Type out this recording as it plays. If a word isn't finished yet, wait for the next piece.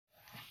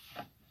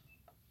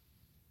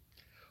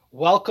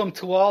Welcome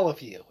to all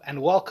of you,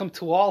 and welcome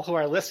to all who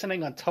are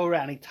listening on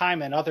Torah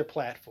Anytime and other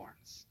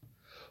platforms.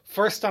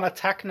 First, on a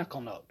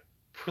technical note,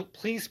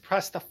 please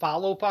press the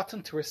follow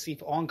button to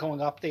receive ongoing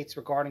updates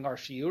regarding our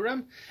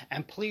shiurim,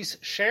 and please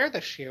share the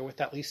shiur with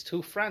at least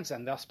 2 friends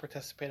and thus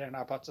participate in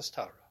our Batzis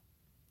Torah.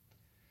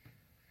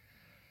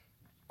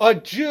 A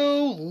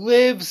Jew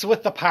lives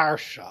with the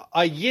Parsha.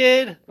 A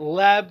Yid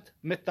lebt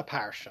mit the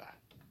Parsha.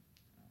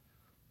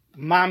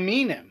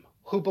 Ma'aminim,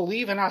 who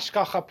believe in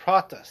Hashgacha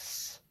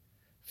Pratis,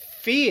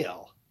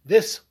 feel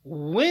this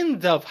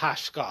wind of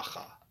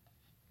Hashgacha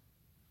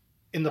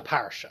in the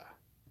Parsha.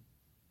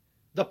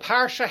 The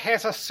Parsha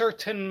has a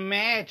certain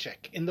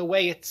magic in the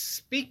way it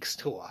speaks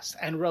to us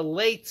and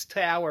relates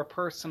to our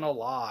personal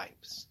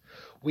lives.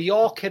 We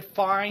all could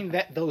find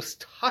that those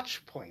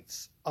touch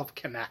points of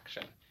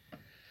connection,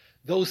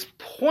 those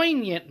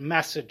poignant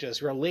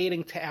messages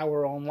relating to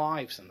our own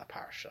lives in the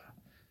Parsha.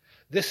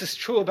 This is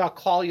true about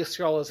Klal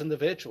Yisrael as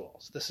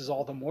individuals. This is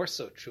all the more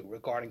so true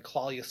regarding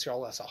Klal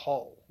Yisrael as a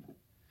whole.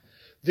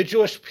 The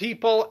Jewish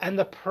people and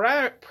the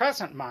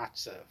present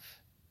Matzav,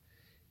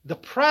 the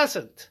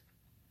present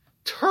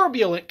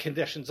turbulent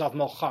conditions of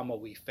Milchama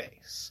we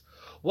face.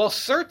 Well,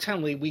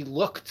 certainly we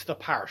look to the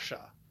Parsha.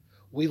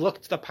 We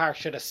look to the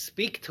Parsha to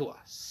speak to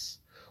us.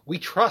 We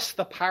trust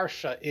the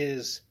Parsha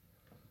is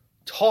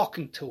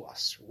talking to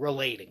us,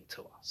 relating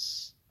to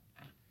us.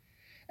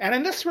 And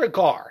in this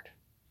regard,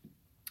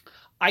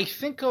 I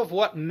think of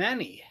what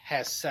many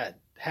have said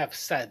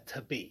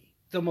to be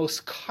the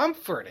most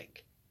comforting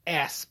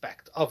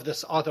aspect of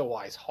this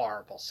otherwise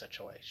horrible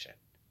situation.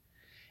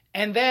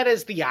 And that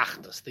is the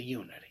achdus, the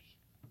unity.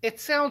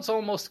 It sounds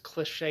almost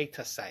cliche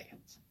to say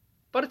it,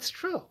 but it's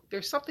true.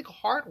 There's something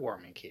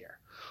heartwarming here.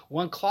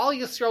 When Klal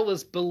Yisrael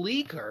is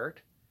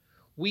beleaguered,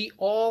 we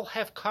all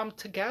have come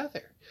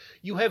together.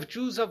 You have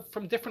Jews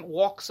from different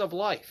walks of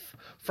life,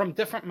 from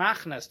different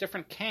machnas,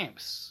 different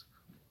camps,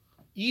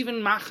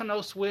 even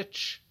machanos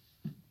which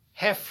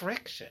have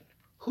friction,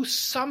 who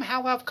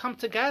somehow have come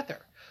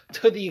together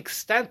to the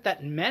extent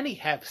that many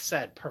have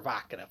said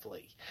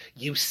provocatively,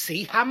 you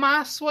see,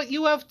 Hamas, what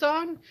you have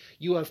done?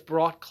 You have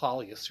brought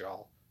Klal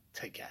Yisrael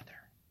together.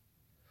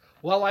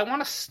 Well, I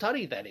want to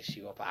study that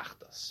issue of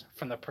Achdus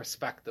from the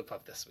perspective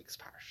of this week's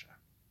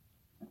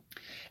Parsha.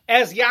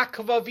 As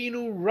Yaakov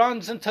Avinu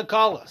runs into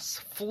Galus,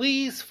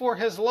 flees for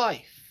his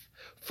life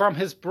from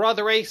his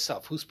brother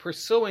Esav, who's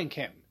pursuing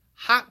him,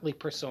 hotly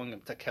pursuing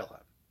him to kill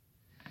him.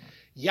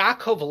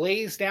 Yaakov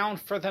lays down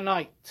for the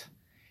night,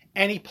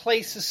 and he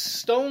places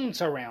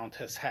stones around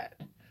his head.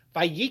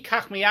 He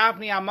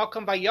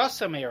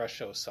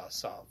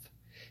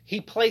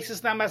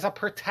places them as a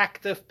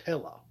protective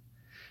pillow.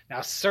 Now,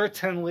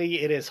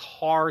 certainly it is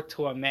hard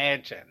to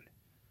imagine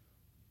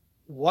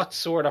what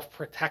sort of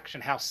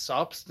protection, how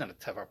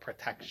substantive a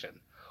protection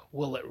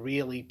will it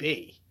really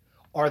be?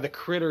 Are the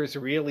critters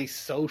really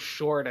so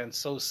short and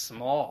so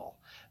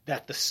small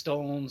that the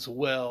stones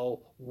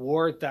will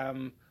ward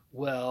them,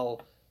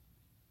 will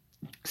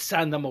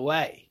send them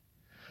away?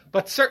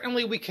 But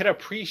certainly we could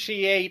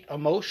appreciate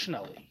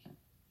emotionally,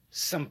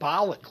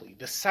 symbolically,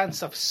 the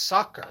sense of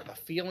succor, the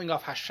feeling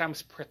of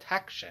Hashem's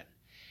protection,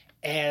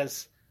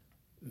 as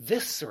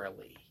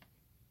viscerally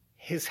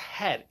his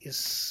head is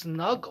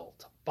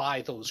snuggled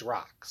by those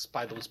rocks,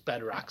 by those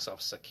bedrocks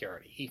of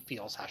security. He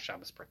feels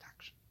Hashem's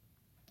protection.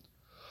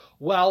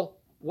 Well,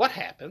 what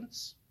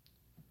happens?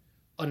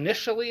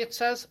 Initially it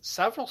says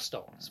several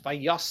stones. By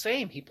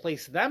Yasem, he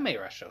placed them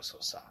Eresh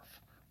Osav.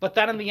 But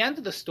then in the end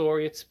of the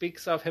story, it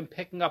speaks of him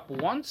picking up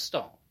one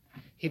stone.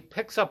 He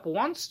picks up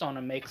one stone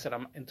and makes it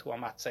into a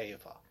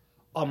Matzav,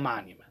 a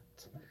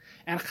monument.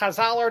 And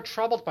Chazal are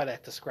troubled by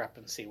that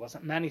discrepancy. Was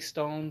it many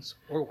stones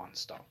or one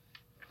stone?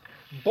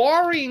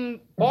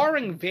 Barring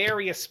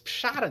various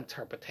pshat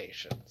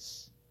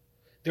interpretations,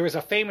 there is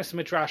a famous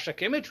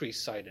midrashic imagery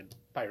cited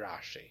by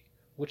Rashi,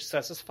 which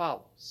says as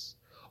follows.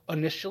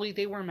 Initially,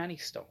 they were many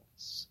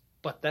stones,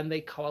 but then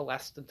they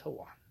coalesced into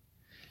one,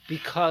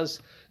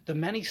 because the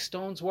many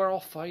stones were all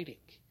fighting.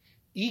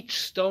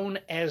 Each stone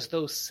as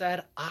though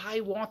said,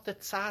 I want the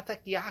tzaddik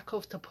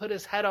Yaakov to put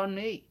his head on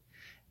me.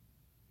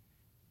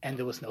 And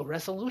there was no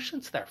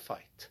resolution to their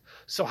fight.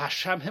 So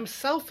Hashem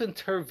himself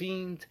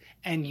intervened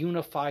and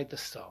unified the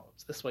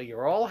stones. This way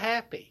you're all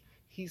happy.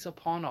 He's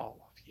upon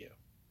all of you.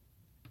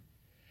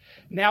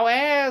 Now,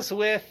 as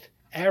with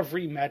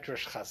every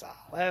Medrash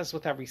Chazal, as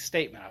with every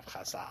statement of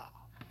Chazal,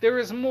 there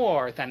is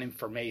more than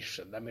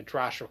information, than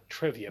midrashic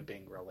trivia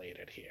being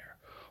related here.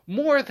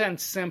 More than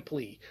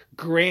simply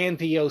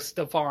grandiose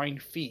divine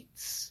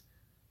feats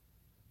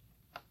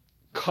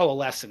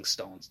coalescing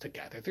stones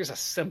together. There's a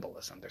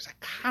symbolism, there's a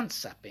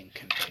concept being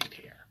conveyed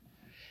here.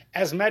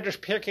 As Medrash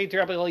Pirkei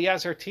Rabbi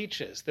Eliezer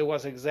teaches, there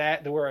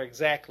were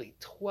exactly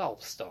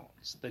 12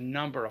 stones, the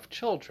number of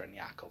children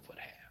Yaakov would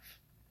have,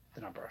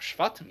 the number of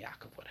Shvatim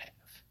Yaakov would have.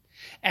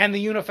 And the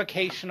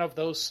unification of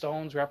those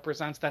stones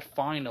represents that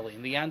finally,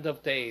 in the end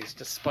of days,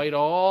 despite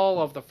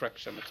all of the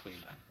friction between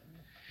them,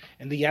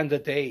 in the end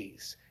of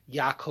days,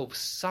 Yaakov's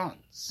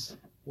sons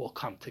will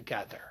come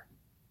together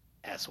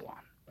as one.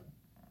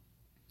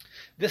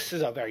 This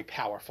is a very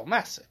powerful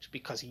message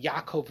because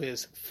Yaakov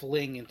is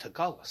fleeing into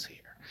Galus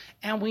here.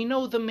 And we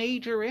know the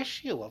major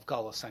issue of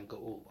Galus and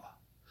Geula.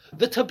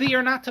 The to be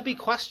or not to be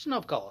question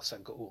of Galus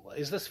and Geula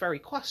is this very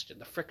question,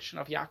 the friction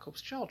of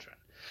Yaakov's children.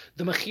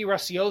 The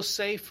Mechiras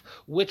Yosef,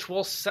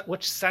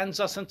 which sends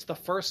us into the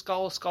first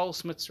Galus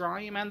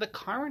Mitzrayim, and the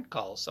current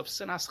Galus of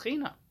Sinas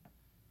Chinam.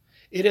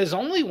 It is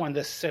only when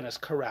this sin is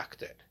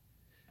corrected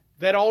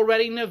that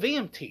already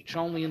Nevi'im teach,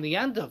 only in the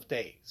end of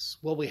days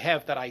will we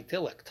have that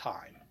idyllic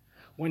time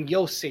when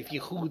Yosef,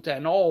 Yehuda,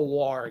 and all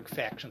warring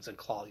factions in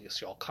Klal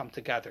Yisrael come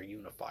together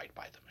unified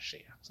by the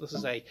Mashiach. So this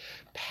is a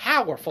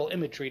powerful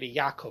imagery to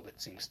Yaakov,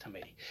 it seems to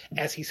me,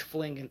 as he's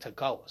fleeing into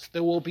Galus.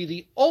 There will be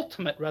the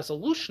ultimate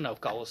resolution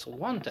of Galus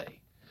one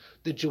day.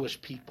 The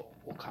Jewish people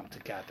will come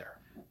together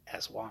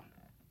as one,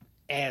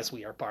 as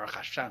we are, Baruch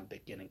Hashem,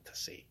 beginning to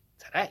see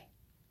today.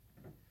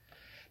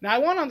 Now, I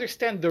want to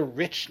understand the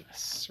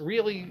richness,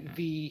 really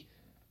the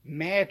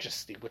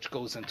majesty which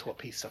goes into a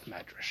piece of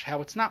medrash,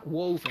 how it's not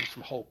woven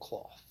from whole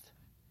cloth.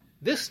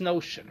 This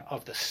notion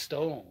of the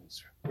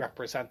stones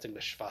representing the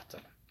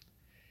Shvatim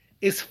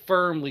is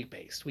firmly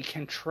based. We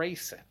can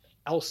trace it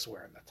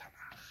elsewhere in the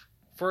Tanakh.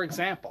 For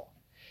example,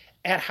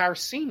 at Har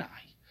Sinai,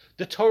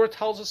 the Torah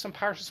tells us in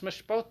Parshas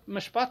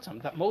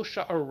Mishpatim that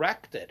Moshe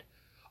erected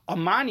a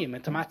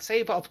monument, a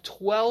Matzav of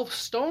 12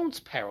 stones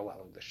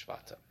paralleling the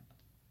Shvatim.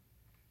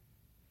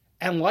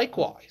 And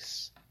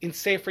likewise, in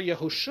Sefer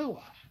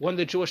Yehoshua, when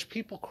the Jewish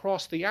people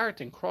crossed the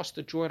Yarden, crossed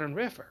the Jordan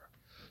River,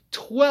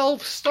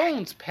 12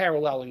 stones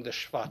paralleling the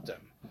Shvatim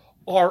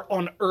are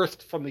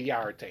unearthed from the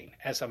Yarden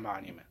as a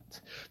monument.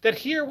 That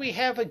here we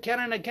have again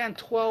and again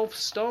 12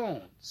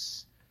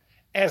 stones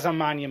as a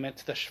monument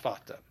to the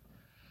Shvatim.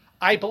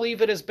 I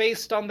believe it is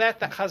based on that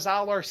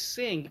Chazal are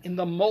seeing in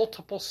the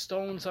multiple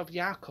stones of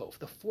Yaakov,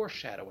 the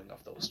foreshadowing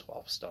of those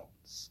 12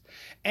 stones.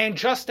 And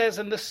just as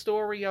in the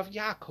story of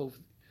Yaakov,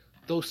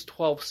 those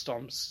 12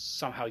 stones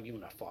somehow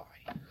unify.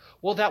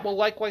 Well, that will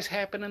likewise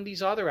happen in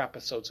these other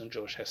episodes in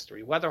Jewish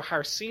history, whether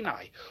Har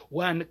Sinai,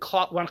 when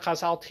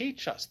Chazal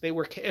teach us, they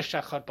were ke'ish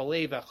echad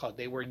b'lev echad,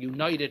 they were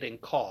united in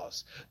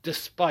cause,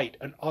 despite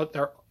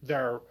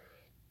their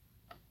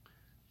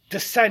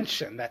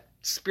dissension, that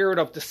spirit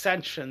of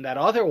dissension that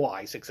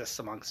otherwise exists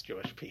amongst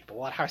Jewish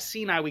people. At Har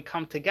Sinai, we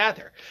come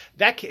together.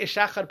 That ke'ish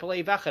echad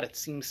b'lev echad, it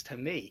seems to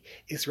me,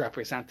 is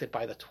represented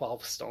by the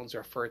 12 stones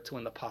referred to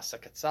in the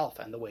Pasuk itself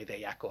and the way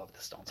they echo of the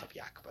stones of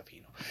Yaakov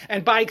Avinu.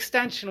 And by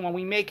extension, when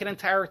we make it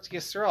into Eretz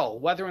Yisrael,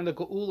 whether in the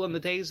Geula in the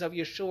days of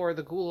Yeshua or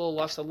the Geula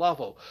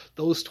Lasalavo,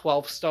 those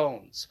 12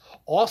 stones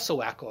also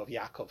echo of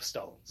Yaakov's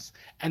stones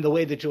and the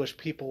way the Jewish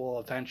people will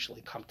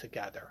eventually come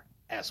together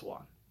as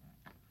one.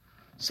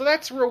 So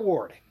that's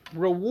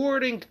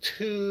rewarding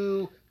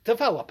to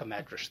develop a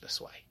medrash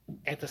this way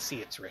and to see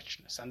its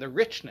richness and the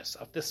richness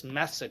of this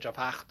message of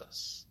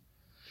Achdus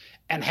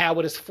and how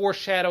it is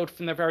foreshadowed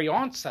from the very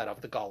onset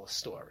of the Galus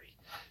story.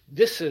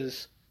 This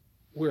is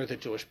where the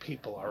Jewish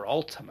people are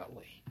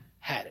ultimately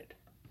headed,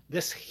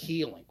 this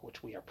healing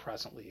which we are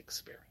presently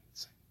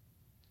experiencing.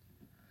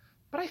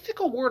 But I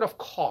think a word of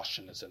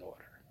caution is in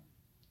order.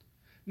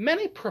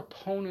 Many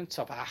proponents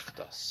of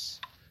Achdus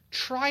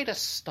try to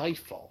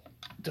stifle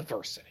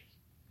diversity.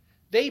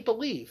 They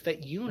believe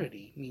that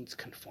unity means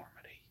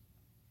conformity.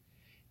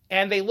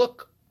 And they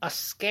look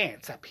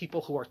askance at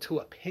people who are too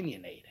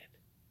opinionated.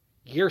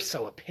 You're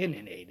so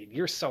opinionated.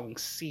 You're sowing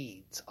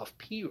seeds of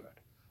pirud,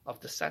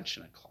 of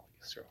dissension in Klal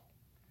Yisrael.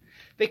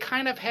 They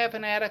kind of have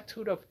an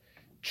attitude of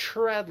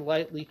tread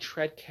lightly,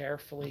 tread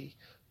carefully.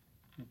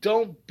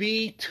 Don't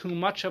be too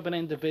much of an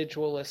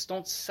individualist.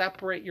 Don't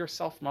separate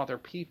yourself from other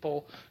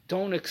people.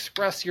 Don't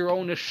express your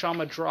own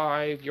neshama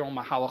drive, your own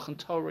mahalach and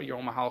Torah, your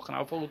own mahalach and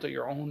avodah,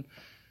 your own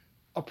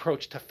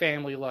approach to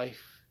family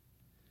life.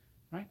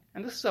 Right?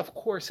 And this is, of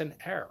course, an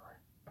error.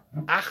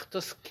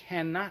 Achdus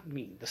cannot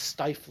mean the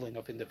stifling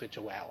of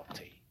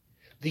individuality,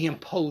 the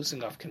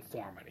imposing of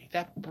conformity.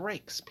 That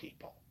breaks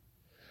people.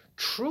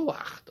 True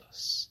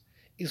Achdus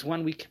is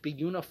when we can be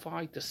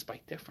unified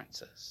despite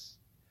differences.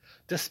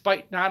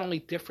 Despite not only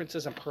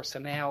differences in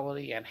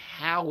personality and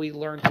how we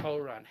learn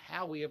Torah and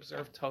how we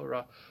observe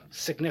Torah,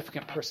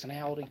 significant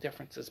personality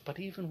differences, but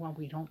even when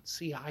we don't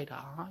see eye to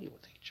eye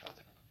with each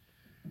other.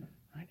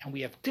 Right? And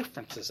we have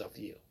differences of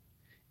view.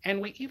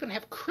 And we even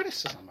have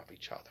criticism of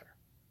each other.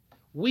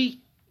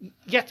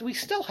 Yet we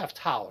still have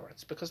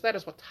tolerance, because that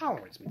is what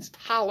tolerance means.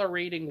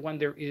 Tolerating when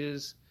there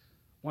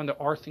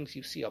are things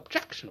you see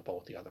objectionable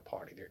with the other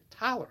party. There's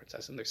tolerance,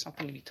 as in there's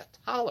something you need to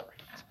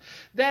tolerate.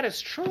 That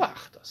is true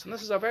Achdus, and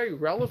this is a very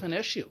relevant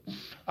issue.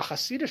 A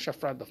Hasidic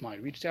friend of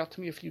mine reached out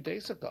to me a few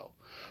days ago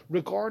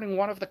regarding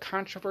one of the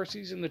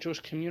controversies in the Jewish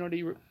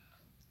community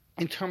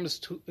in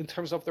terms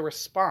of the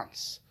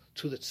response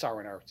to the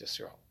Tsar in Eretz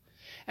Yisrael.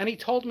 And he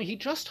told me he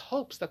just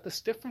hopes that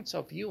this difference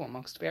of view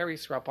amongst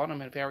various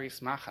Rabbanim and various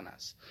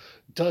Machanas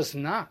does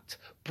not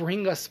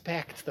bring us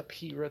back to the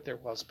period there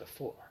was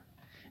before.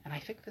 And I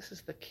think this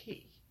is the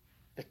key.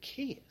 The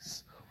key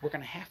is we're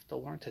going to have to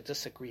learn to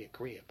disagree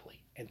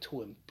agreeably and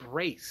to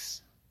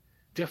embrace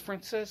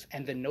differences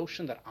and the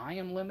notion that I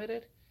am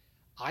limited.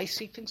 I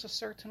see things a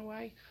certain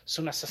way,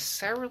 so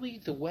necessarily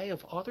the way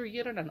of other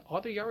Yidden and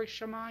other Yarei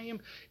Shemayim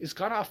is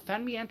going to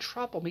offend me and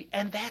trouble me,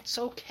 and that's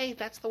okay.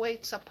 That's the way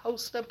it's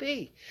supposed to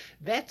be.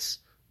 That's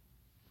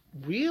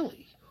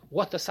really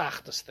what this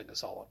Achdus thing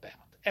is all about,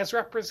 as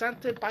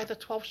represented by the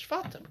 12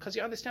 Shvatim, because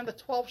you understand the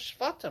 12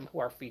 Shvatim who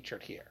are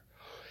featured here.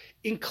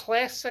 In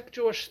classic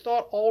Jewish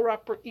thought,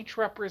 each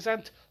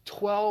represent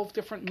 12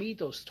 different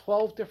midos,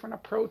 12 different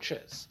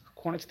approaches.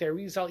 According to the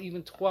Arizal,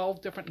 even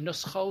 12 different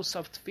nuschos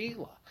of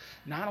tefillah.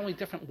 Not only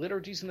different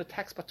liturgies in the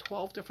text, but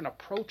 12 different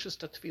approaches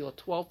to tefillah,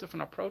 12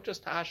 different approaches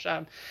to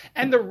Hashem.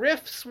 And the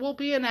rifts will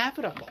be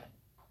inevitable.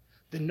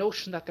 The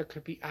notion that there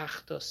could be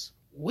achdus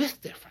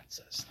with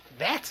differences,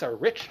 that's a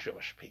rich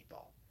Jewish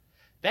people.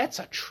 That's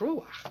a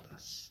true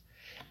achdus.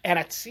 And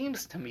it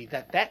seems to me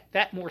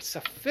that more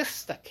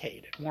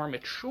sophisticated, more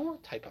mature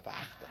type of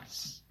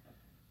achdus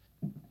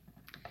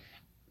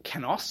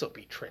can also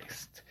be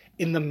traced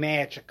in the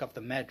magic of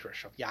the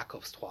Medrash of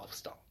Yaakov's 12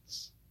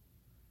 stones.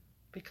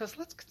 Because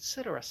let's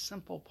consider a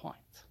simple point.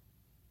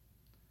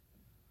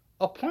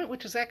 A point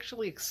which is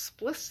actually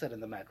explicit in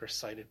the Medrash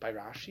cited by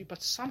Rashi,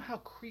 but somehow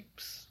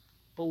creeps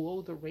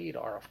below the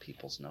radar of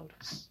people's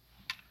notice.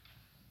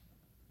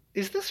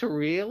 Is this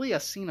really a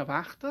scene of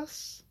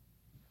Achdus?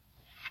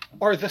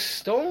 Are the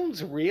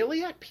stones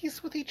really at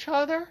peace with each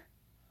other?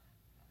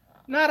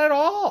 Not at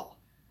all.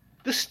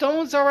 The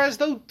stones are as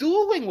though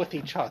dueling with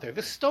each other.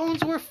 The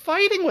stones were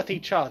fighting with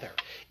each other.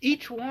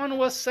 Each one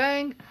was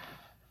saying,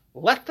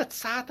 let the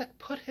tzaddik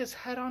put his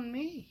head on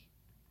me.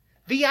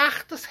 The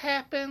achdus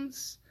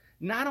happens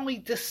not only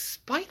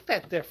despite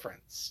that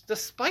difference,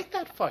 despite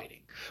that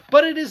fighting,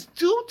 but it is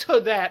due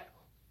to that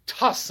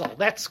tussle,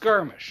 that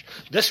skirmish.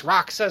 This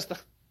rock says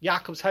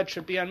Yaakov's head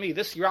should be on me.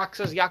 This rock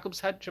says Yaakov's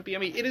head should be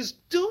on me. It is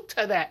due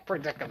to that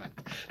predicament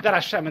that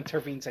Hashem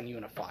intervenes and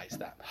unifies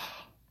them.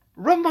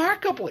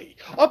 Remarkably,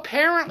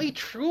 apparently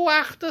true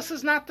achdus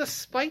is not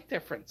despite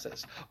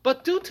differences,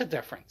 but due to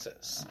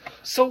differences.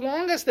 So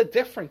long as the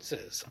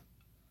differences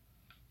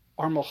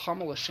are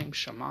Mohammed l'shem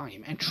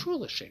shamayim and true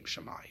l'shem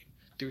shamayim,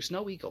 there's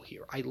no ego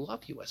here. I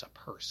love you as a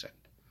person.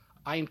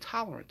 I am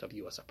tolerant of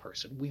you as a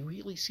person. We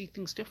really see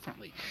things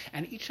differently.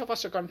 And each of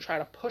us are going to try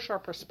to push our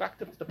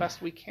perspective the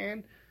best we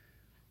can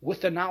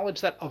with the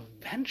knowledge that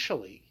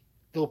eventually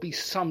there'll be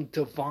some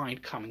divine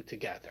coming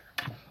together.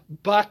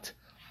 But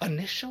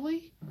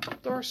initially,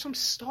 there are some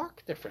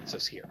stark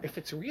differences here. If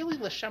it's really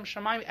L'Shem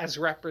Shamayim as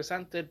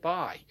represented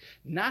by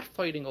not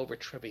fighting over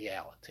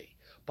triviality,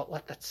 but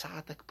let the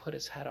tzaddik put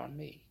his head on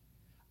me,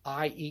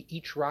 i.e.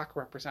 each rock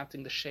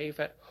representing the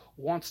Shevet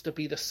wants to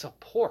be the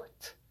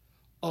support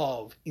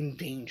of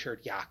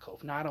endangered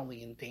Yaakov, not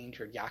only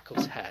endangered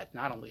Yaakov's head,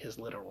 not only his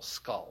literal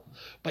skull,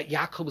 but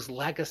Yaakov's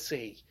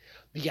legacy,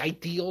 the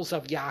ideals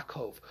of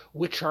Yaakov,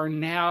 which are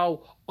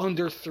now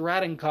under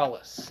threat in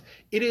Gullus.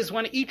 It is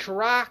when each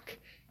rock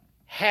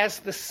has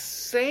the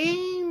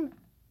same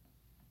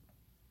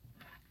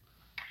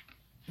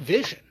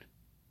vision.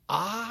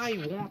 I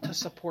want to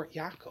support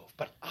Yaakov,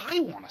 but I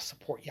want to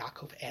support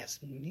Yaakov as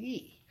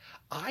me.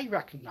 I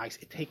recognize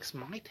it takes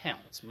my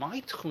talents,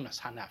 my tchunas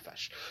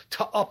hanefesh,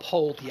 to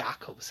uphold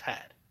Yaakov's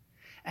head.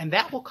 And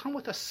that will come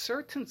with a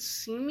certain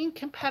seeming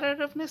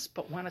competitiveness,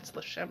 but when it's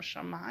L'Shem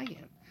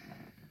Shamayim,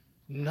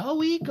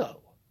 no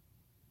ego,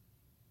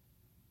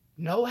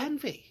 no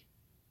envy.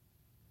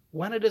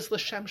 When it is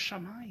L'Shem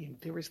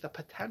Shamayim, there is the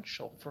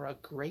potential for a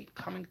great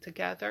coming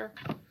together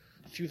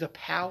through the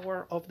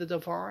power of the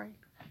divine,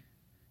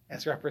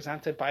 as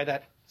represented by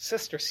that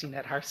sister scene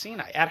at Har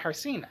Sinai. At Har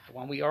Sinai,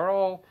 when we are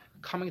all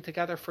coming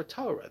together for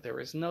Torah, there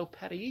is no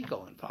petty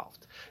ego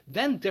involved.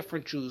 Then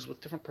different Jews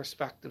with different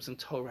perspectives in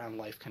Torah and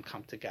life can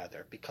come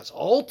together, because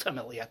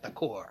ultimately at the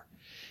core,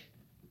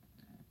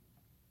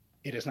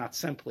 it is not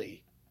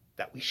simply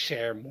that we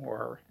share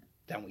more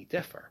than we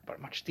differ,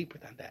 but much deeper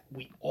than that.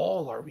 We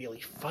all are really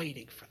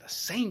fighting for the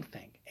same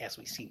thing as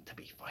we seem to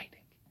be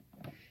fighting.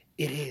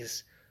 It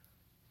is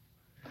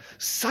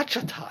such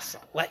a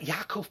tussle. Let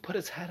Yaakov put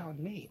his head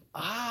on me.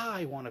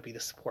 I want to be the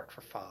support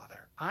for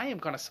Father. I am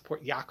going to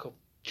support Yaakov,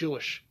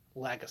 Jewish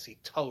legacy,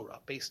 Torah,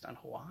 based on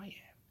who I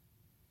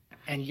am.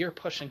 And you're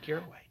pushing your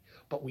way.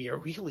 But we are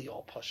really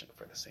all pushing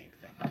for the same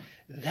thing.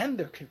 Then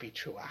there can be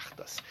true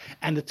achdus.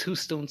 And the two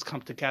stones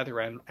come together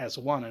as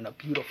one in a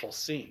beautiful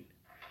scene.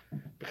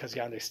 Because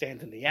you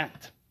understand in the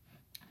end,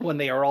 when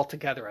they are all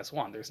together as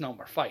one, there's no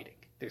more fighting.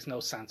 There's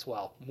no sense,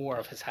 well, more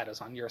of his head is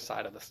on your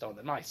side of the stone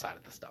than my side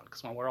of the stone.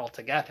 Because when we're all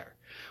together,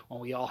 when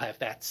we all have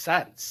that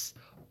sense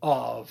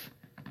of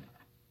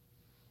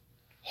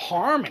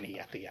harmony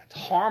at the end,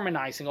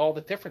 harmonizing all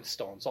the different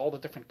stones, all the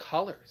different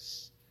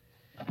colors,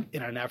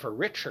 in an ever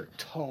richer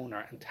tone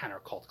and tenor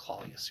called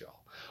Klal Yisrael.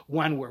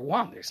 When we're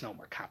one, there's no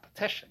more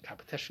competition.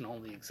 Competition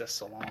only exists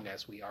so long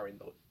as we are in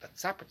that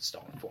separate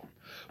stone form.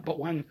 But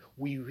when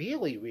we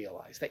really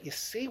realize that, you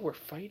see, we're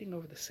fighting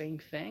over the same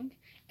thing,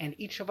 and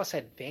each of us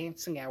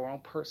advancing our own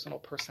personal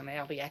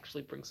personality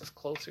actually brings us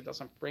closer,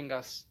 doesn't bring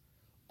us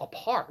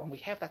apart. When we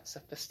have that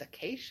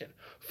sophistication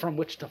from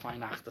which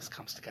divine achdus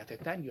comes together,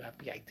 then you have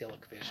the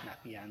idyllic vision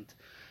at the end.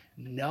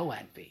 No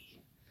envy,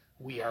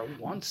 We are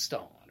one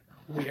stone.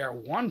 We are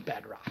one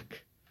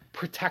bedrock,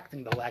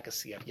 protecting the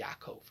legacy of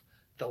Yaakov,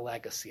 the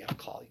legacy of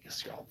Kol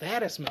Yisrael.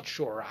 That is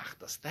mature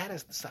Achdus. That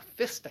is the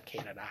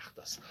sophisticated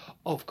Achdus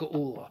of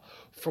Geula,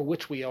 for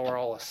which we are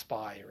all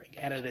aspiring.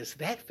 And it is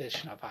that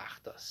vision of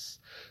Achdus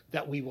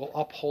that we will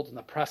uphold in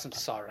the present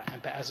Sarah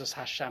and Be'ezus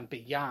Hashem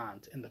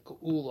beyond in the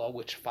Geula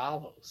which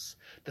follows.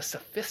 The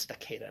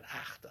sophisticated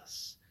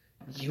Achdus,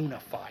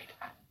 unified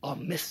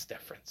amidst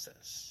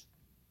differences.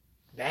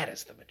 That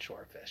is the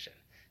mature vision.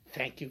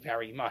 Thank you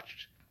very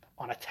much.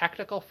 On a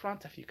technical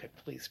front, if you could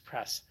please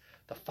press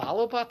the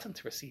follow button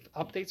to receive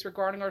updates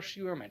regarding our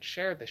shiurim and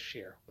share this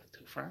share with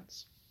 2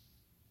 friends.